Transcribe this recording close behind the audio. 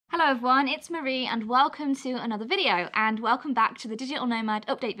Hello everyone, it's Marie and welcome to another video and welcome back to the Digital Nomad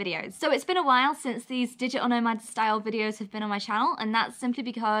update videos. So it's been a while since these Digital Nomad style videos have been on my channel, and that's simply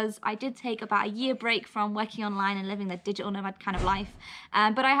because I did take about a year break from working online and living the digital nomad kind of life,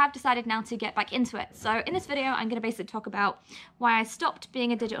 but I have decided now to get back into it. So in this video I'm going to basically talk about why I stopped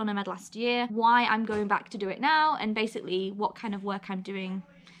being a digital nomad last year, why I'm going back to do it now, and basically what kind of work I'm doing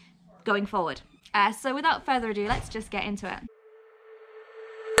going forward. So without further ado, let's just get into it.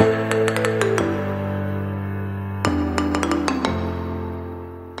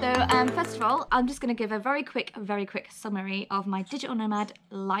 First of all, I'm just going to give a very quick summary of my digital nomad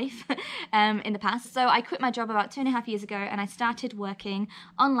life in the past. So I quit my job about 2.5 years ago and I started working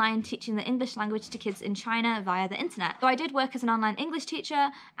online teaching the English language to kids in China via the internet. So I did work as an online English teacher,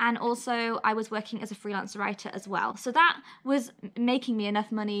 and also I was working as a freelance writer as well. So that was making me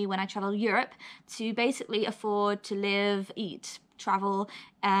enough money when I traveled Europe to basically afford to live, eat, travel.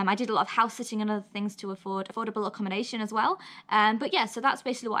 I did a lot of house sitting and other things to afford affordable accommodation as well. But yeah, so that's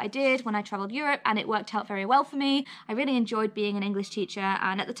basically what I did when I traveled Europe, and it worked out very well for me. I really enjoyed being an English teacher,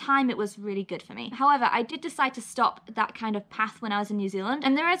 and at the time it was really good for me. However, I did decide to stop that kind of path when I was in New Zealand,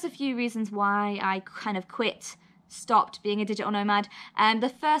 and there is a few reasons why I kind of stopped being a digital nomad. The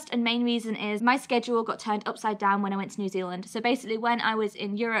first and main reason is my schedule got turned upside down when I went to New Zealand. So basically when I was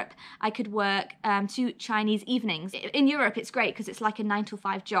in Europe, I could work 2 Chinese evenings. In Europe, it's great because it's like a 9 to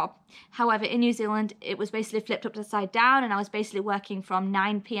 5 job. However, in New Zealand, it was basically flipped upside down, and I was basically working from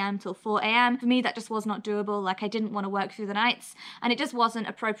 9 PM till 4 AM. For me, that just was not doable. Like, I didn't want to work through the nights, and it just wasn't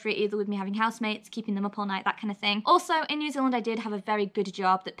appropriate either with me having housemates, keeping them up all night, that kind of thing. Also, in New Zealand, I did have a very good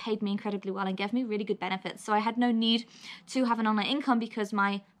job that paid me incredibly well and gave me really good benefits. So I had no need to have an online income because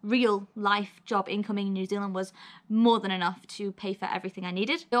my real life job income in New Zealand was more than enough to pay for everything I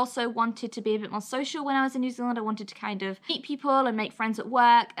needed. I also wanted to be a bit more social when I was in New Zealand. I wanted to kind of meet people and make friends at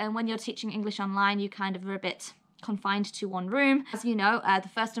work, and when you're teaching English online, you kind of are a bit confined to one room. As you know, the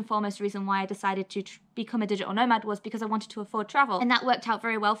first and foremost reason why I decided to become a digital nomad was because I wanted to afford travel, and that worked out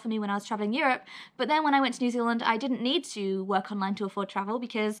very well for me when I was traveling Europe. But then when I went to New Zealand, I didn't need to work online to afford travel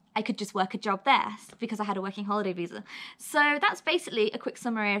because I could just work a job there because I had a working holiday visa. So that's basically a quick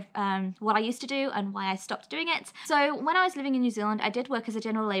summary of what I used to do and why I stopped doing it. So when I was living in New Zealand, I did work as a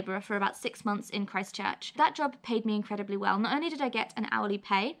general labourer for about 6 months in Christchurch. That job paid me incredibly well. Not only did I get an hourly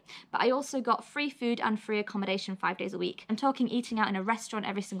pay, but I also got free food and free accommodation 5 days a week. I'm talking eating out in a restaurant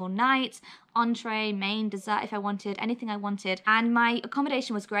every single night, entree, main, dessert if I wanted, anything I wanted. And my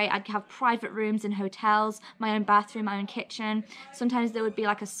accommodation was great. I'd have private rooms in hotels, my own bathroom, my own kitchen. Sometimes there would be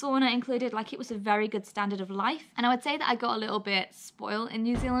like a sauna included. Like, it was a very good standard of life. And I would say that I got a little bit spoiled in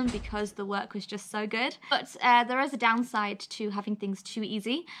New Zealand because the work was just so good. But there is a downside to having things too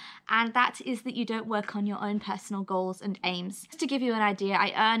easy, and that is that you don't work on your own personal goals and aims. Just to give you an idea,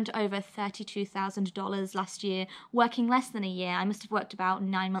 I earned over $32,000 last year, working less than a year. I must have worked about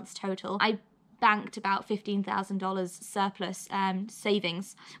 9 months total. I banked about $15,000 surplus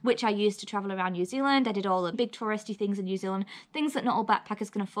savings, which I used to travel around New Zealand. I did all the big touristy things in New Zealand, things that not all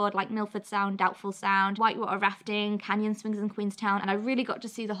backpackers can afford, like Milford Sound, Doubtful Sound, whitewater rafting, canyon swings in Queenstown, and I really got to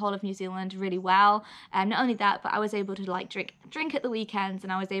see the whole of New Zealand really well. Not only that, but I was able to like drink at the weekends,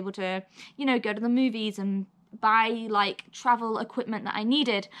 and I was able to, you know, go to the movies and buy like travel equipment that I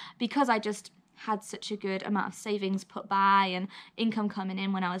needed because I just had such a good amount of savings put by and income coming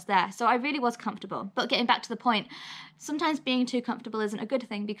in when I was there. So I really was comfortable. But getting back to the point, sometimes being too comfortable isn't a good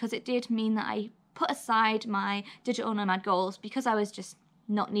thing, because it did mean that I put aside my digital nomad goals because I was just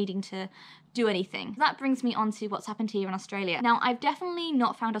not needing to do anything. That brings me on to what's happened here in Australia. Now, I've definitely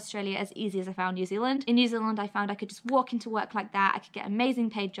not found Australia as easy as I found New Zealand. In New Zealand, I found I could just walk into work like that. I could get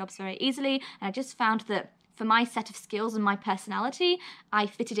amazing paid jobs very easily, and I just found that for my set of skills and my personality, I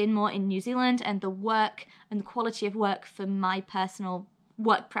fitted in more in New Zealand, and the work and the quality of work for my personal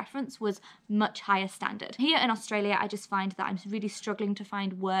work preference was much higher standard. Here in Australia, I just find that I'm really struggling to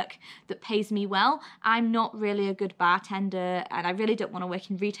find work that pays me well. I'm not really a good bartender, and I really don't want to work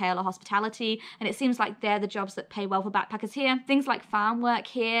in retail or hospitality, and it seems like they're the jobs that pay well for backpackers here. Things like farm work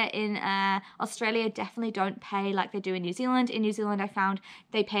here in Australia definitely don't pay like they do in New Zealand. In New Zealand, I found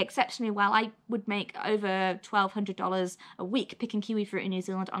they pay exceptionally well. I would make over $1,200 a week picking kiwi fruit in New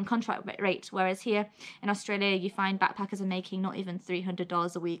Zealand on contract rate, whereas here in Australia, you find backpackers are making not even $300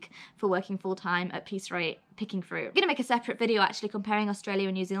 a week for working full-time at piece rate picking fruit. I'm going to make a separate video actually comparing Australia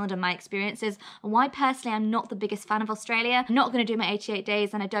and New Zealand and my experiences, and why personally I'm not the biggest fan of Australia. I'm not going to do my 88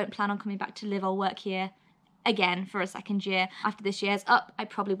 days, and I don't plan on coming back to live or work here again for a second year. After this year's up, I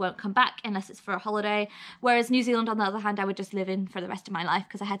probably won't come back unless it's for a holiday. Whereas New Zealand, on the other hand, I would just live in for the rest of my life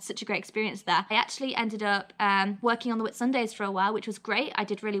because I had such a great experience there. I actually ended up working on the Whitsundays for a while, which was great. I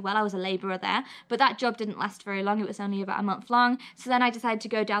did really well. I was a labourer there, but that job didn't last very long. It was only about a month long. So then I decided to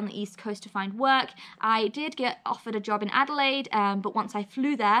go down the East Coast to find work. I did get offered a job in Adelaide, but once I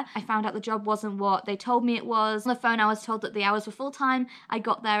flew there, I found out the job wasn't what they told me it was. On the phone, I was told that the hours were full-time. I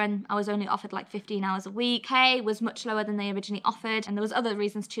got there and I was only offered like 15 hours a week. Pay was much lower than they originally offered, and there was other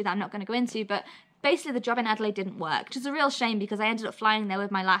reasons too that I'm not going to go into, but basically the job in Adelaide didn't work, which is a real shame because I ended up flying there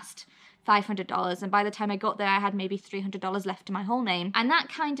with my last $500, and by the time I got there I had maybe $300 left to my whole name, and that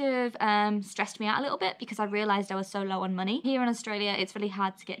kind of stressed me out a little bit because I realised I was so low on money. Here in Australia it's really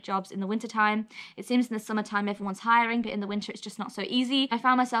hard to get jobs in the winter time. It seems in the summertime everyone's hiring, but in the winter it's just not so easy. I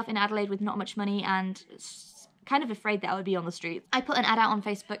found myself in Adelaide with not much money and kind of afraid that I would be on the streets. I put an ad out on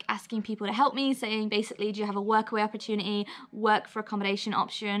Facebook asking people to help me, saying basically, do you have a workaway opportunity, work for accommodation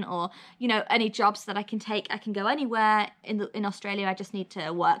option, or, you know, any jobs that I can take? I can go anywhere in Australia, I just need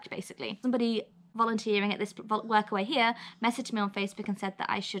to work, basically. Somebody volunteering at this workaway here messaged me on Facebook and said that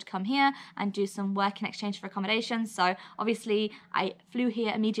I should come here and do some work in exchange for accommodation. So obviously I flew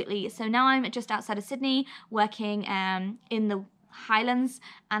here immediately. So now I'm just outside of Sydney working in the Highlands,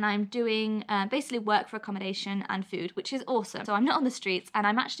 and I'm doing basically work for accommodation and food, which is awesome. So I'm not on the streets, and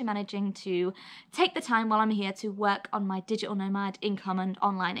I'm actually managing to take the time while I'm here to work on my digital nomad income and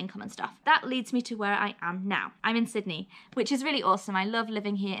online income and stuff. That leads me to where I am now. I'm in Sydney, which is really awesome. I love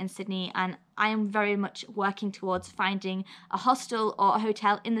living here in Sydney, and I am very much working towards finding a hostel or a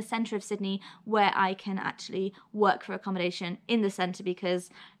hotel in the centre of Sydney where I can actually work for accommodation in the centre, because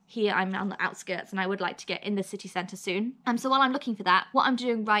here I'm on the outskirts and I would like to get in the city centre soon. So while I'm looking for that, what I'm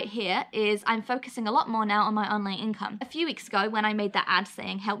doing right here is I'm focusing a lot more now on my online income. A few weeks ago when I made that ad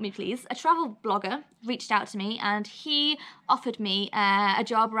saying help me please, a travel blogger reached out to me and he offered me a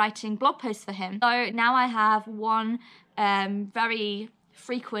job writing blog posts for him. So now I have one very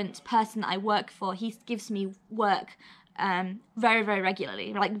frequent person that I work for. He gives me work very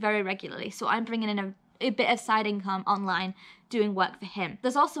regularly. So I'm bringing in a bit of side income online doing work for him.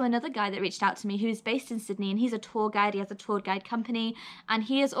 There's also another guy that reached out to me who's based in Sydney, and he's a tour guide. He has a tour guide company, and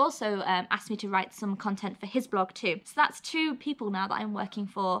he has also asked me to write some content for his blog too. So that's 2 people now that I'm working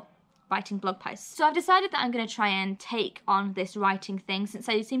for writing blog posts. So I've decided that I'm going to try and take on this writing thing, since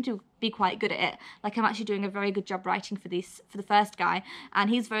I seem to be quite good at it. Like, I'm actually doing a very good job writing for the first guy, and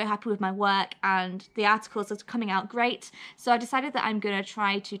he's very happy with my work and the articles are coming out great. So I decided that I'm going to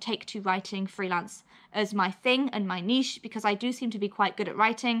try to take to writing freelance as my thing and my niche, because I do seem to be quite good at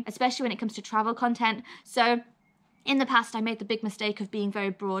writing, especially when it comes to travel content. So in the past, I made the big mistake of being very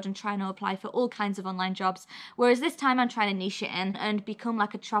broad and trying to apply for all kinds of online jobs, whereas this time I'm trying to niche it in and become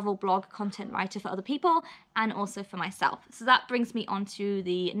like a travel blog content writer for other people and also for myself. So that brings me on to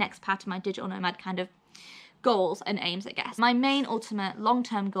the next part of my digital nomad kind of goals and aims, I guess. My main ultimate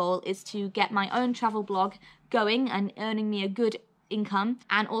long-term goal is to get my own travel blog going and earning me a good income,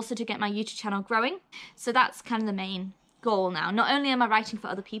 and also to get my YouTube channel growing. So that's kind of the main goal now. Not only am I writing for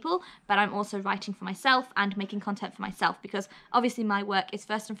other people, but I'm also writing for myself and making content for myself, because obviously my work is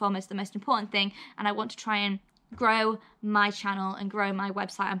first and foremost the most important thing, and I want to try and grow my channel and grow my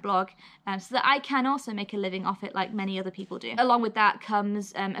website and blog so that I can also make a living off it like many other people do. Along with that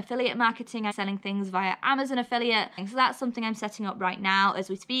comes affiliate marketing. I'm selling things via Amazon affiliate, so that's something I'm setting up right now as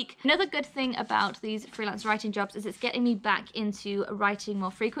we speak. Another good thing about these freelance writing jobs is it's getting me back into writing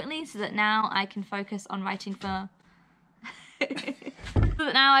more frequently, so that now I can focus on writing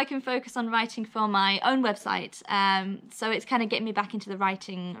for my own website. So it's kind of getting me back into the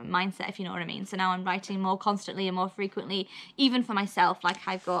writing mindset, if you know what I mean. So now I'm writing more constantly and more frequently, even for myself. Like,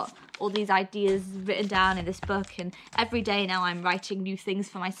 I've got all these ideas written down in this book, and every day now I'm writing new things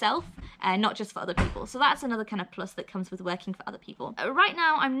for myself and not just for other people. So that's another kind of plus that comes with working for other people. Right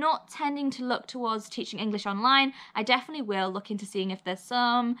now I'm not tending to look towards teaching English online. I definitely will look into seeing if there's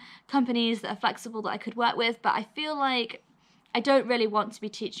some companies that are flexible that I could work with, but I feel like I don't really want to be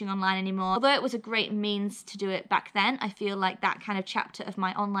teaching online anymore. Although it was a great means to do it back then, I feel like that kind of chapter of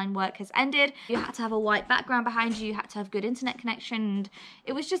my online work has ended. You had to have a white background behind you, you had to have good internet connection, and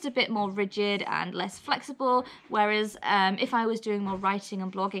it was just a bit more rigid and less flexible. Whereas if I was doing more writing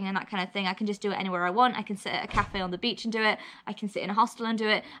and blogging and that kind of thing, I can just do it anywhere I want. I can sit at a cafe on the beach and do it. I can sit in a hostel and do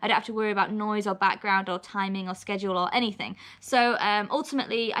it. I don't have to worry about noise or background or timing or schedule or anything. So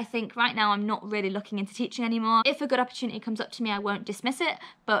ultimately, I think right now I'm not really looking into teaching anymore. If a good opportunity comes up to to me, I won't dismiss it,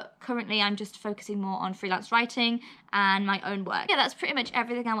 but currently I'm just focusing more on freelance writing and my own work. Yeah, that's pretty much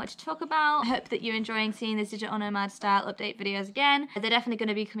everything I want to talk about. I hope that you're enjoying seeing these digital nomad style update videos again. They're definitely going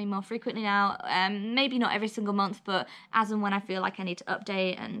to be coming more frequently now, maybe not every single month, but as and when I feel like I need to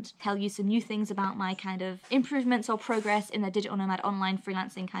update and tell you some new things about my kind of improvements or progress in the digital nomad online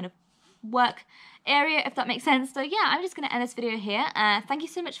freelancing kind of work area, if that makes sense. So yeah, I'm just going to end this video here. Thank you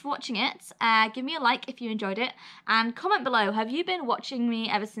so much for watching it. Give me a like if you enjoyed it, and comment below, have you been watching me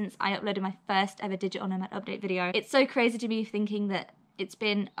ever since I uploaded my first ever digital nomad update video? It's so crazy to me thinking that it's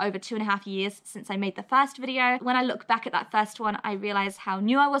been over 2.5 years since I made the first video. When I look back at that first one, I realize how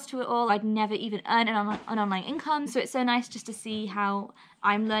new I was to it all. I'd never even earned an online income. So it's so nice just to see how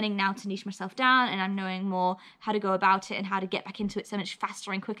I'm learning now to niche myself down, and I'm knowing more how to go about it and how to get back into it so much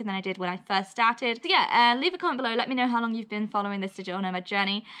faster and quicker than I did when I first started. So yeah, leave a comment below, let me know how long you've been following this digital nomad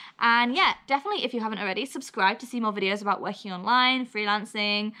journey. And yeah, definitely, if you haven't already, subscribe to see more videos about working online,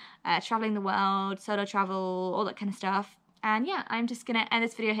 freelancing, traveling the world, solo travel, all that kind of stuff. And yeah, I'm just gonna end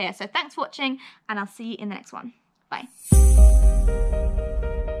this video here. So thanks for watching, and I'll see you in the next one. Bye.